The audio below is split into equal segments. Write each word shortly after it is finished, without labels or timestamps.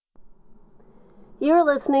You're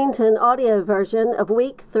listening to an audio version of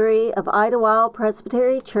Week 3 of Idlewild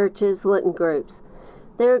Presbytery Church's Lenten Groups.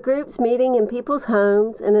 There are groups meeting in people's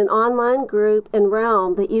homes and an online group in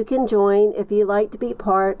Realm that you can join if you like to be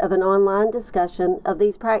part of an online discussion of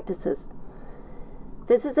these practices.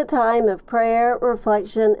 This is a time of prayer,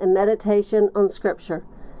 reflection, and meditation on Scripture.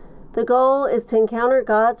 The goal is to encounter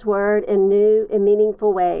God's Word in new and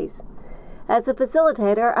meaningful ways. As a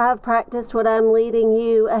facilitator, I have practiced what I'm leading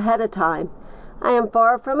you ahead of time. I am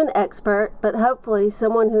far from an expert, but hopefully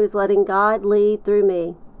someone who is letting God lead through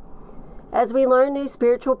me. As we learn new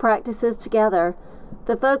spiritual practices together,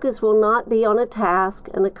 the focus will not be on a task,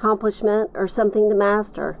 an accomplishment, or something to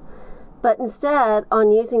master, but instead on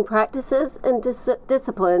using practices and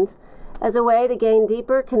disciplines as a way to gain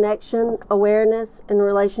deeper connection, awareness, and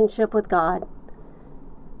relationship with God.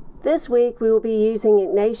 This week we will be using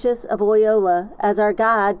Ignatius of Loyola as our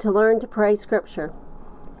guide to learn to pray Scripture.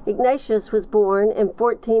 Ignatius was born in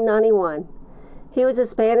 1491. He was a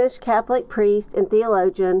Spanish Catholic priest and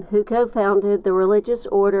theologian who co-founded the religious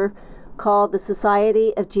order called the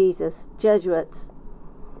Society of Jesus, Jesuits.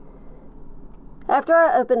 After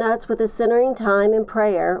I open us with a centering time in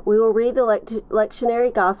prayer, we will read the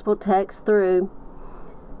lectionary gospel text through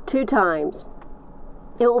 2 times.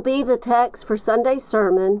 It will be the text for Sunday's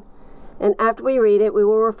sermon, and after we read it, we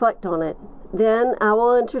will reflect on it. Then I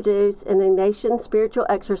will introduce an Ignatian spiritual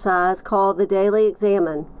exercise called the Daily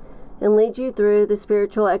Examen and lead you through the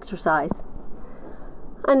spiritual exercise.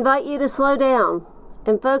 I invite you to slow down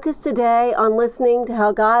and focus today on listening to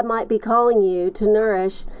how God might be calling you to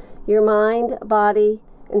nourish your mind, body,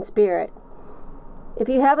 and spirit. If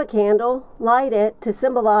you have a candle, light it to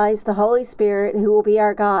symbolize the Holy Spirit who will be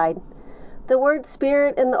our guide. The word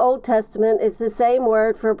spirit in the Old Testament is the same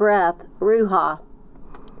word for breath, ruha.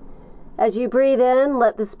 As you breathe in,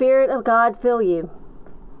 let the Spirit of God fill you.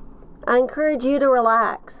 I encourage you to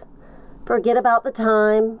relax. Forget about the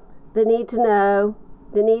time, the need to know,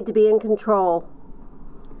 the need to be in control.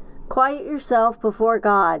 Quiet yourself before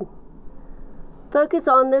God. Focus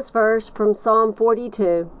on this verse from Psalm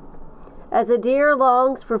 42. As a deer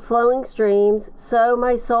longs for flowing streams, so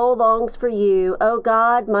my soul longs for you. O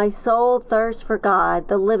God, my soul thirsts for God,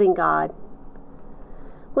 the living God.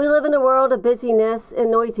 We live in a world of busyness and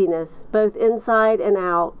noisiness, both inside and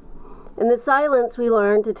out. In the silence, we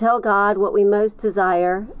learn to tell God what we most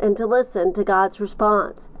desire and to listen to God's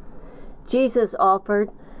response. Jesus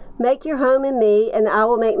offered, "Make your home in me, and I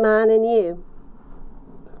will make mine in you."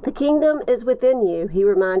 The kingdom is within you, he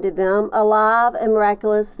reminded them, alive and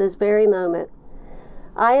miraculous this very moment.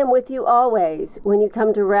 I am with you always. When you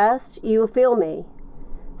come to rest, you will feel me.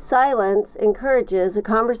 Silence encourages a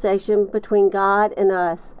conversation between God and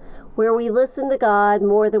us, where we listen to God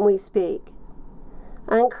more than we speak.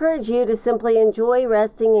 I encourage you to simply enjoy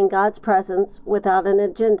resting in God's presence without an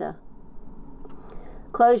agenda.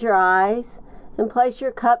 Close your eyes and place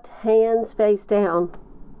your cupped hands face down.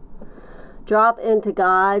 Drop into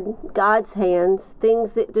God's hands,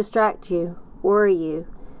 things that distract you, worry you,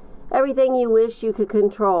 everything you wish you could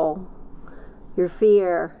control, your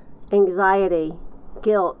fear, anxiety,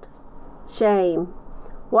 guilt, shame.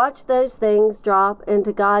 Watch those things drop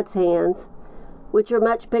into God's hands, which are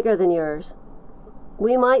much bigger than yours.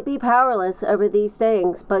 We might be powerless over these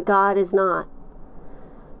things, but God is not.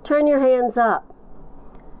 Turn your hands up.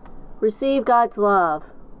 Receive God's love.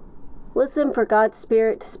 Listen for God's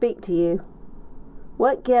Spirit to speak to you.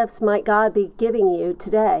 What gifts might God be giving you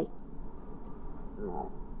today?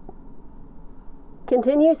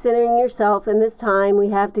 Continue centering yourself in this time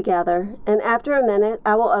we have together, and after a minute,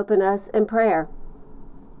 I will open us in prayer.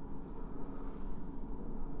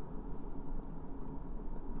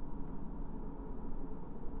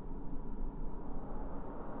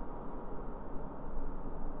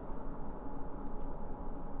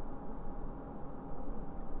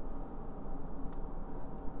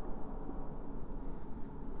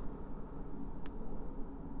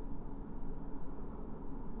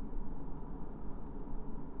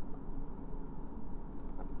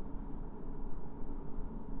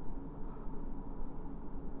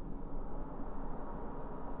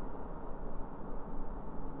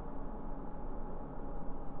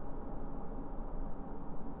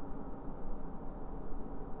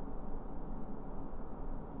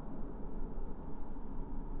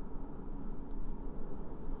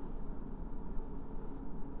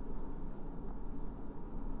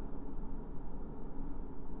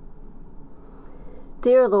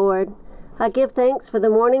 Dear Lord, I give thanks for the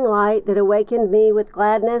morning light that awakened me with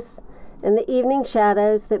gladness and the evening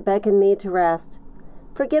shadows that beckoned me to rest.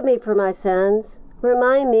 Forgive me for my sins.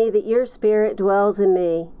 Remind me that your Spirit dwells in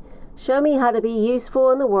me. Show me how to be useful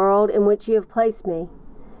in the world in which you have placed me.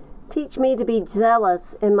 Teach me to be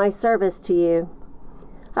zealous in my service to you.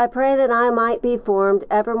 I pray that I might be formed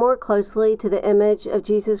ever more closely to the image of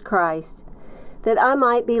Jesus Christ, that I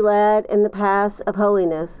might be led in the paths of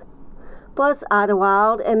holiness. Bless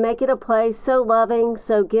Idlewild and make it a place so loving,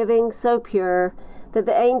 so giving, so pure, that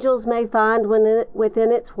the angels may find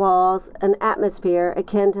within its walls an atmosphere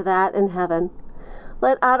akin to that in heaven.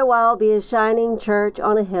 Let Idlewild be a shining church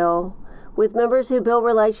on a hill, with members who build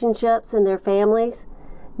relationships in their families,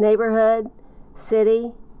 neighborhood,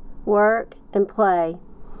 city, work, and play.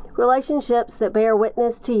 Relationships that bear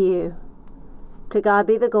witness to you. To God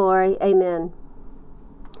be the glory. Amen.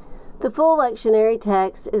 The full lectionary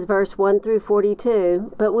text is verse 1 through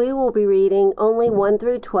 42, but we will be reading only 1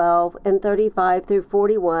 through 12 and 35 through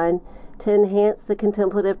 41 to enhance the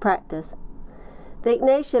contemplative practice. The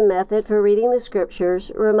Ignatian method for reading the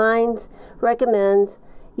Scriptures recommends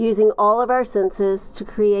using all of our senses to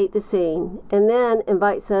create the scene, and then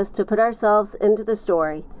invites us to put ourselves into the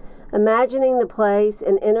story. Imagining the place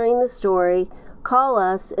and entering the story call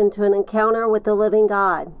us into an encounter with the living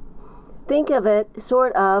God. Think of it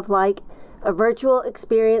sort of like a virtual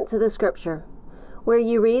experience of the Scripture, where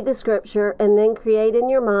you read the Scripture and then create in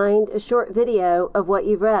your mind a short video of what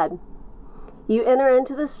you've read. You enter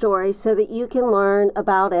into the story so that you can learn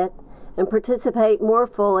about it and participate more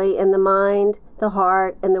fully in the mind, the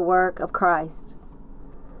heart, and the work of Christ.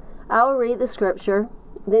 I will read the Scripture,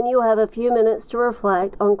 then you will have a few minutes to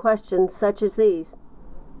reflect on questions such as these.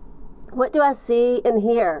 What do I see and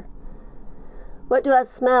hear? What do I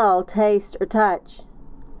smell, taste, or touch?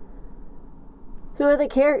 Who are the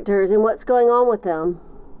characters and what's going on with them?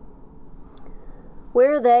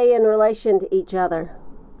 Where are they in relation to each other?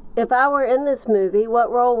 If I were in this movie,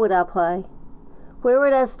 what role would I play? Where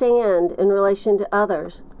would I stand in relation to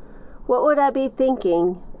others? What would I be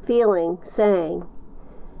thinking, feeling, saying?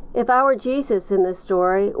 If I were Jesus in this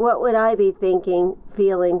story, what would I be thinking,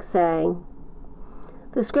 feeling, saying?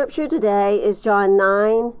 The scripture today is John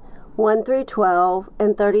 9, 1 through 12,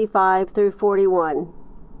 and 35 through 41.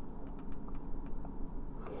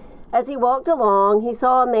 As he walked along, he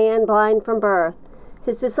saw a man blind from birth.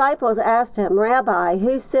 His disciples asked him, Rabbi,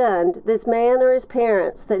 who sinned, this man or his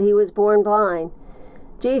parents, that he was born blind?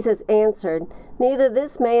 Jesus answered, Neither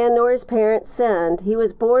this man nor his parents sinned. He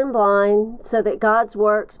was born blind so that God's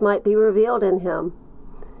works might be revealed in him.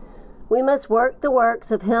 We must work the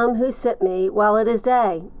works of him who sent me while it is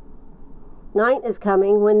day. Night is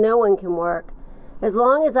coming when no one can work. As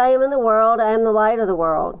long as I am in the world, I am the light of the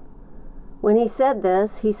world. When he said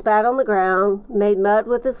this, he spat on the ground, made mud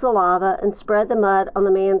with the saliva, and spread the mud on the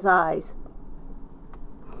man's eyes,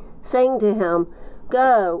 saying to him,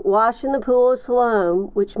 Go, wash in the pool of Siloam,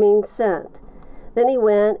 which means sent. Then he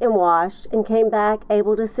went and washed and came back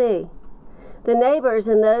able to see. The neighbors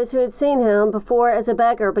and those who had seen him before as a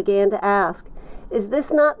beggar began to ask, Is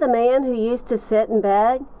this not the man who used to sit and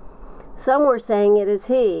beg? Some were saying it is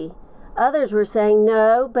he. Others were saying,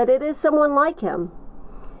 No, but it is someone like him.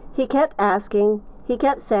 He kept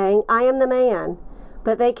saying, I am the man.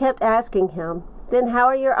 But they kept asking him, Then how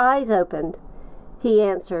are your eyes opened? He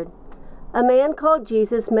answered, A man called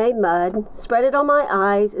Jesus made mud, spread it on my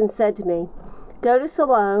eyes, and said to me, Go to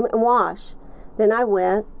Siloam and wash. Then I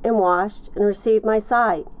went and washed and received my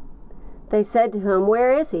sight. They said to him,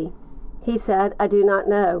 Where is he? He said, I do not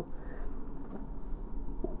know.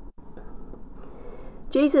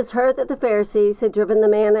 Jesus heard that the Pharisees had driven the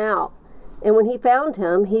man out, and when he found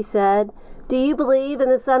him, he said, Do you believe in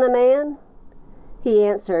the Son of Man? He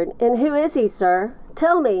answered, And who is he, sir?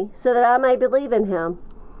 Tell me, so that I may believe in him.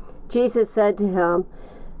 Jesus said to him,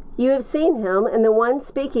 You have seen him, and the one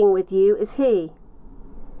speaking with you is he.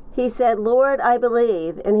 He said, Lord, I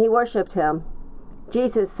believe, and he worshipped him.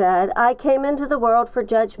 Jesus said, I came into the world for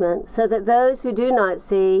judgment, so that those who do not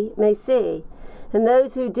see may see, and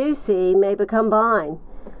those who do see may become blind.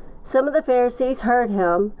 Some of the Pharisees heard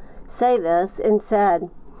him say this and said,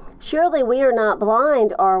 Surely we are not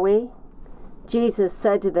blind, are we? Jesus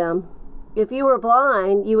said to them, If you were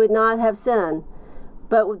blind, you would not have sin.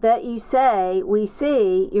 But that you say, We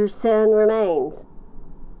see, your sin remains.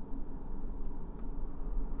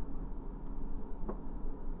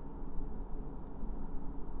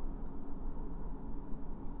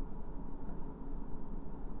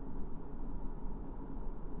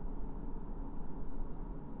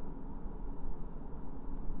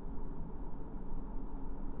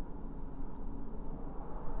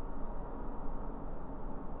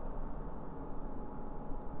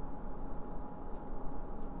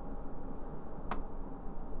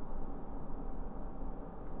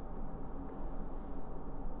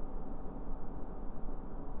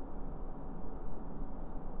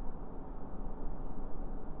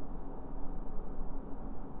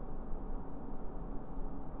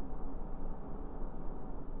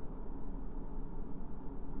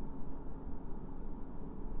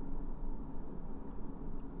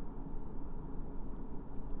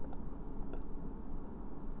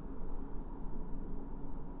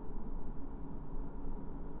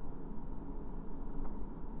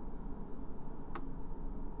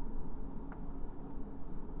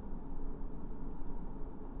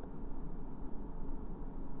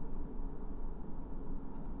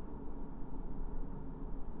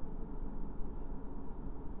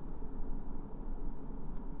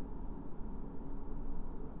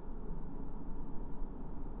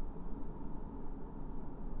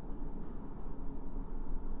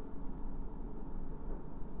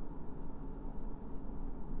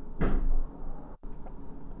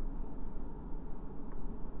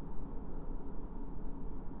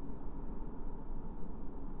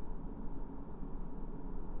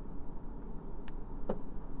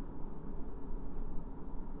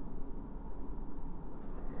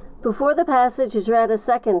 Before the passage is read a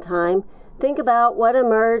second time, think about what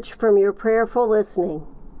emerged from your prayerful listening.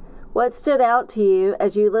 What stood out to you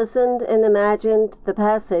as you listened and imagined the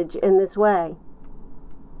passage in this way?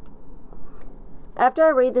 After I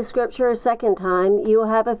read the scripture a second time, you will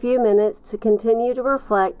have a few minutes to continue to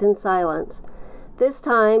reflect in silence. This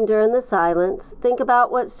time, during the silence, think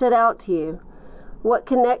about what stood out to you. What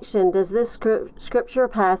connection does this scripture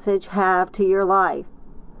passage have to your life?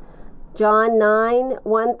 John 9,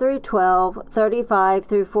 1 through 12, 35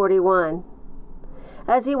 through 41.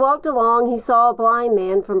 As he walked along, he saw a blind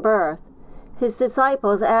man from birth. His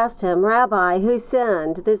disciples asked him, "Rabbi, who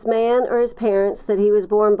sinned, this man or his parents, that he was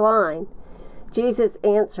born blind?" Jesus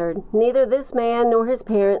answered, "Neither this man nor his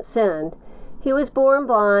parents sinned. He was born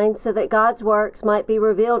blind so that God's works might be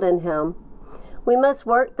revealed in him. We must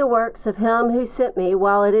work the works of him who sent me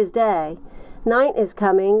while it is day. Night is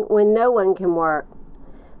coming when no one can work.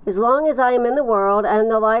 As long as I am in the world, I am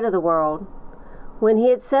the light of the world." When he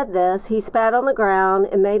had said this, he spat on the ground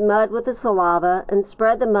and made mud with the saliva and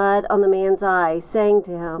spread the mud on the man's eyes, saying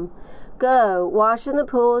to him, "Go, wash in the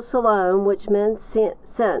pool of Siloam, which men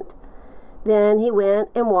sent." Then he went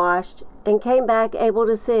and washed and came back able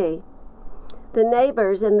to see. The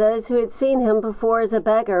neighbors and those who had seen him before as a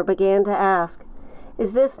beggar began to ask,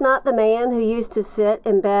 "Is this not the man who used to sit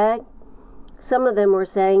and beg?" Some of them were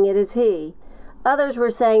saying, "It is he." Others were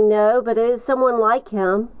saying, "No, but it is someone like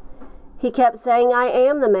him." He kept saying, "I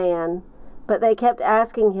am the man." But they kept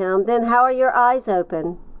asking him, "Then how are your eyes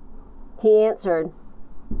open?" He answered,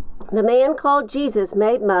 "The man called Jesus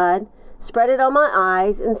made mud, spread it on my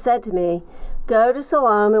eyes, and said to me, 'Go to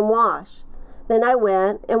Siloam and wash.' Then I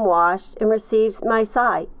went and washed and received my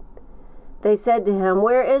sight." They said to him,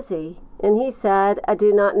 "Where is he?" And he said, "I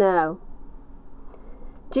do not know."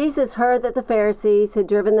 Jesus heard that the Pharisees had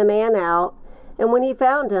driven the man out, and when he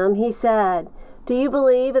found him, he said, "Do you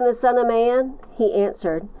believe in the Son of Man?" He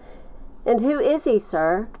answered, "And who is he,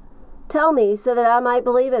 sir? Tell me so that I might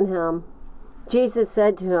believe in him." Jesus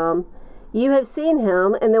said to him, "You have seen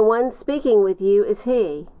him, and the one speaking with you is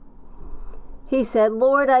he." He said,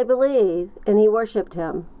 "Lord, I believe," and he worshipped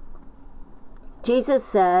him. Jesus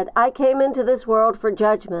said, "I came into this world for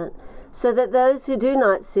judgment, so that those who do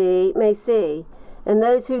not see may see, and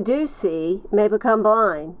those who do see may become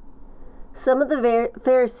blind." Some of the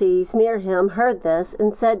Pharisees near him heard this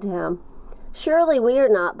and said to him, "Surely we are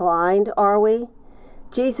not blind, are we?"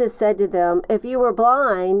 Jesus said to them, "If you were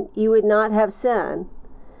blind, you would not have sin.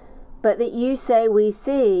 But that you say we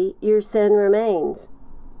see, your sin remains."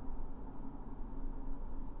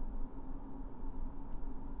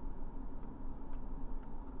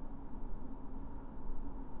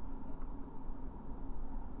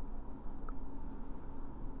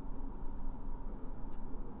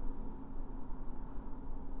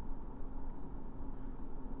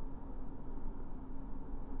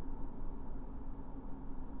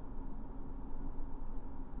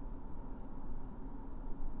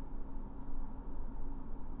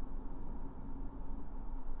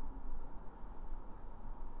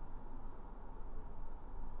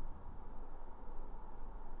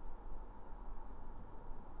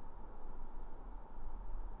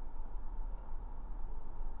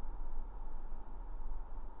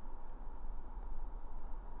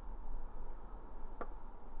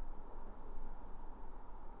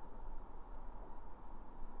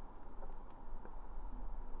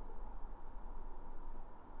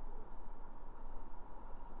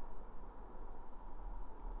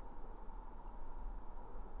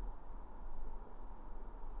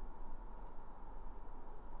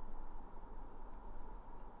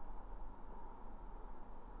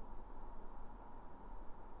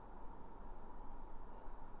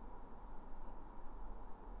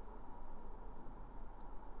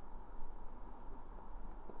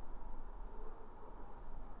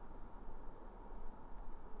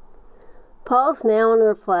 Pause now and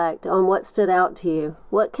reflect on what stood out to you.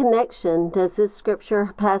 What connection does this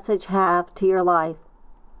scripture passage have to your life?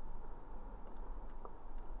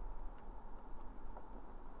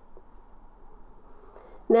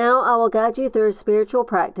 Now I will guide you through a spiritual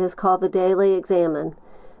practice called the Daily Examen.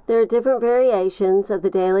 There are different variations of the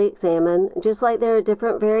Daily Examen, just like there are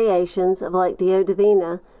different variations of Lectio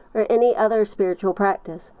Divina or any other spiritual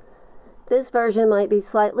practice. This version might be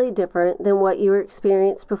slightly different than what you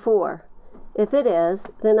experienced before. If it is,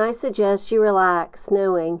 then I suggest you relax,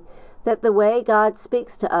 knowing that the way God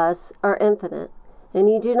speaks to us are infinite, and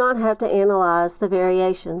you do not have to analyze the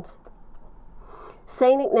variations.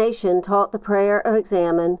 St. Ignatian taught the prayer of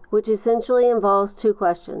Examen, which essentially involves two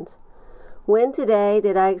questions. When today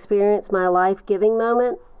did I experience my life-giving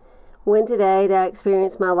moment? When today did I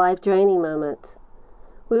experience my life-draining moments?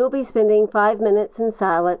 We will be spending 5 minutes in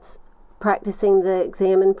silence practicing the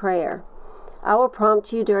examen prayer. I will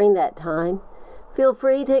prompt you during that time. Feel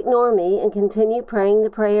free to ignore me and continue praying the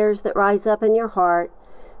prayers that rise up in your heart.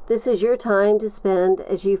 This is your time to spend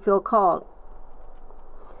as you feel called.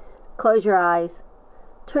 Close your eyes.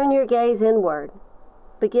 Turn your gaze inward.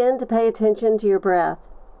 Begin to pay attention to your breath.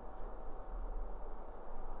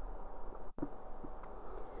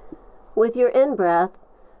 With your in-breath,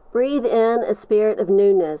 breathe in a spirit of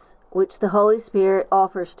newness, which the Holy Spirit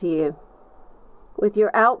offers to you. With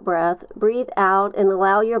your out-breath, breathe out and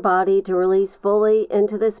allow your body to release fully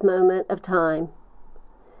into this moment of time.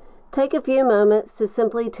 Take a few moments to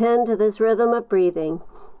simply tend to this rhythm of breathing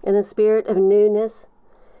in a spirit of newness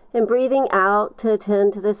and breathing out to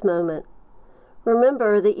attend to this moment.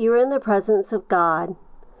 Remember that you are in the presence of God.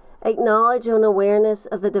 Acknowledge an awareness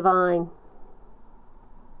of the divine.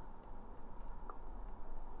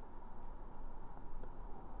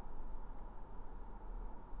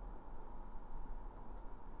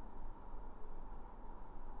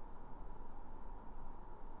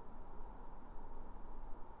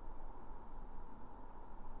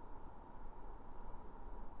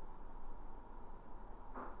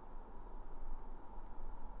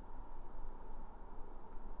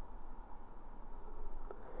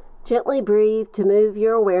 Gently breathe to move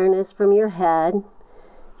your awareness from your head,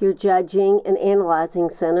 your judging and analyzing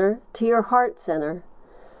center, to your heart center.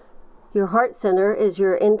 Your heart center is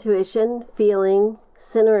your intuition, feeling,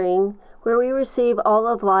 centering, where we receive all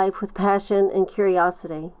of life with passion and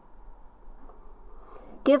curiosity.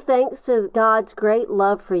 Give thanks to God's great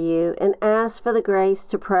love for you and ask for the grace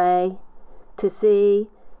to pray, to see,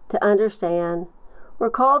 to understand.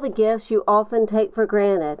 Recall the gifts you often take for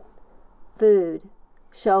granted: food,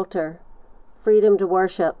 shelter, freedom to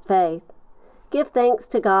worship, faith. Give thanks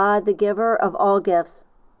to God, the giver of all gifts.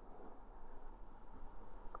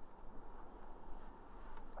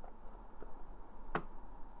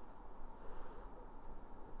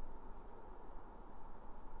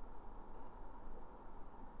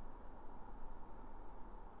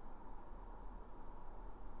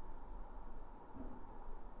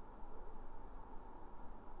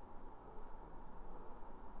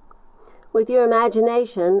 With your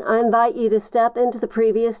imagination, I invite you to step into the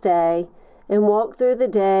previous day and walk through the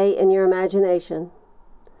day in your imagination.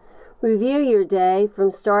 Review your day from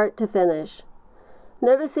start to finish,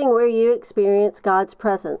 noticing where you experience God's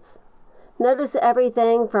presence. Notice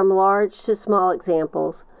everything from large to small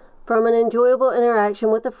examples, from an enjoyable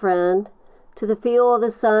interaction with a friend to the feel of the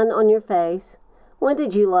sun on your face. When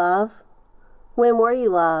did you love? When were you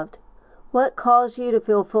loved? What caused you to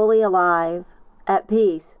feel fully alive, at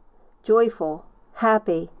peace, joyful,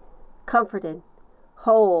 happy, comforted,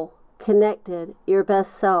 whole, connected, your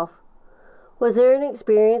best self? Was there an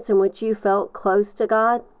experience in which you felt close to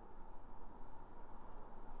God?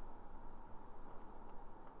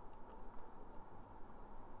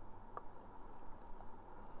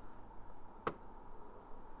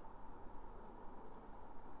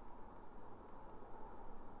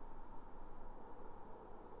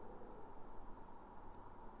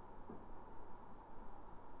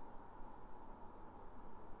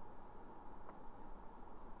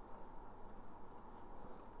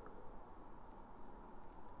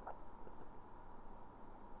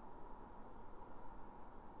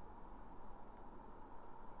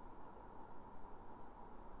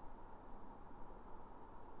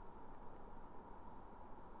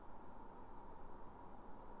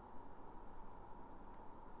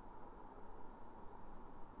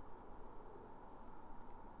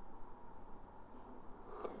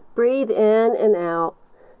 Breathe in and out.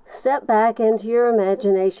 Step back into your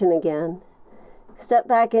imagination again. Step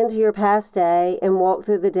back into your past day and walk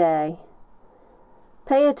through the day.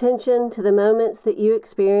 Pay attention to the moments that you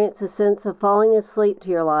experience a sense of falling asleep to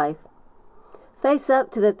your life. Face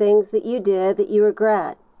up to the things that you did that you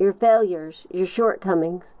regret, your failures, your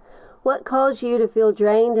shortcomings. What caused you to feel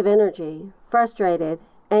drained of energy, frustrated,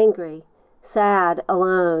 angry, sad,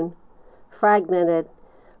 alone, fragmented,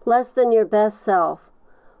 less than your best self?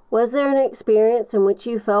 Was there an experience in which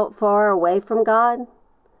you felt far away from God?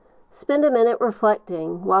 Spend a minute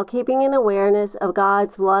reflecting while keeping an awareness of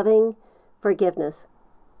God's loving forgiveness.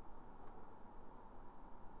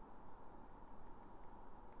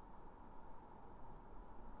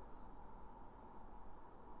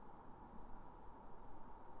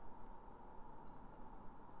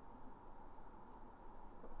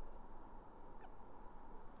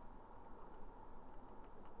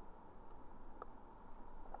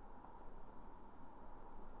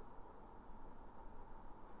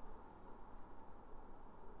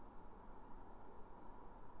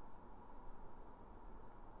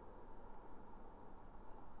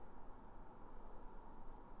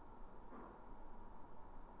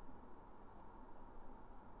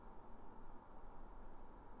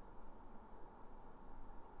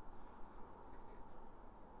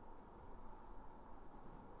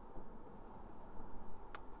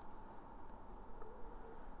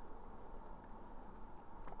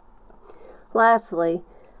 Lastly,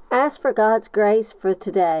 ask for God's grace for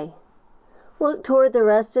today. Look toward the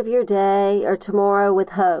rest of your day or tomorrow with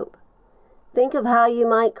hope. Think of how you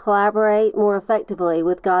might collaborate more effectively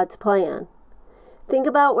with God's plan. Think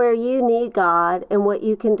about where you need God and what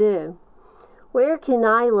you can do. Where can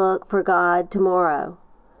I look for God tomorrow?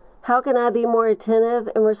 How can I be more attentive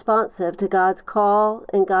and responsive to God's call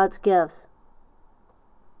and God's gifts?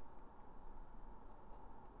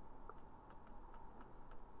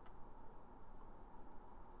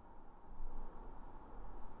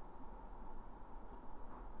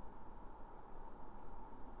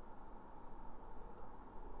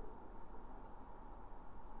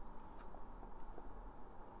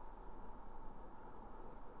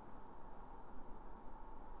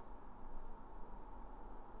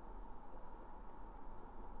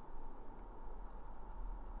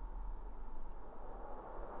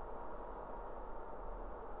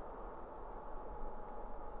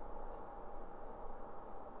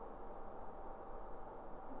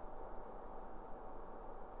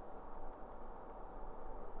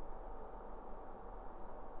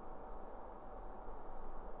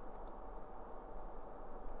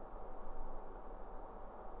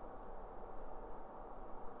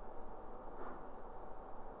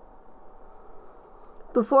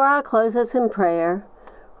 Before I close us in prayer,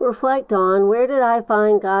 reflect on where did I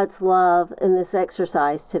find God's love in this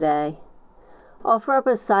exercise today? Offer up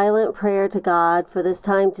a silent prayer to God for this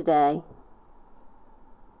time today.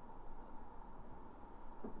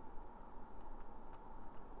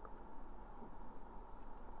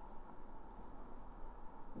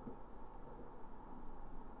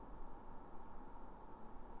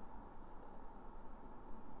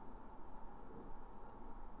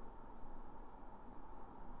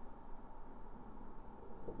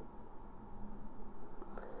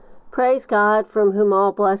 Praise God from whom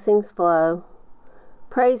all blessings flow.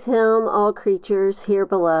 Praise Him, all creatures here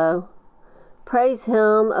below. Praise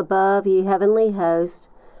Him above, ye heavenly host.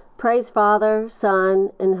 Praise Father,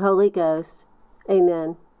 Son, and Holy Ghost.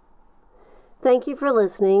 Amen. Thank you for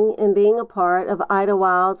listening and being a part of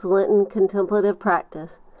Idlewild's Lenten contemplative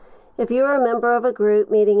practice. If you are a member of a group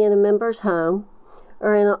meeting in a member's home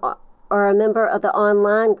or a member of the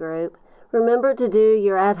online group, remember to do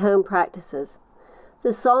your at-home practices.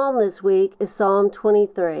 The psalm this week is Psalm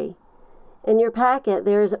 23. In your packet,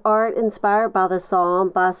 there is art inspired by the psalm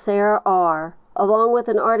by Sarah R., along with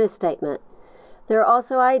an artist statement. There are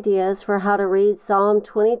also ideas for how to read Psalm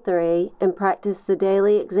 23 and practice the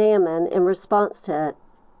daily examen in response to it.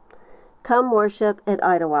 Come worship at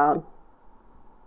Idlewild.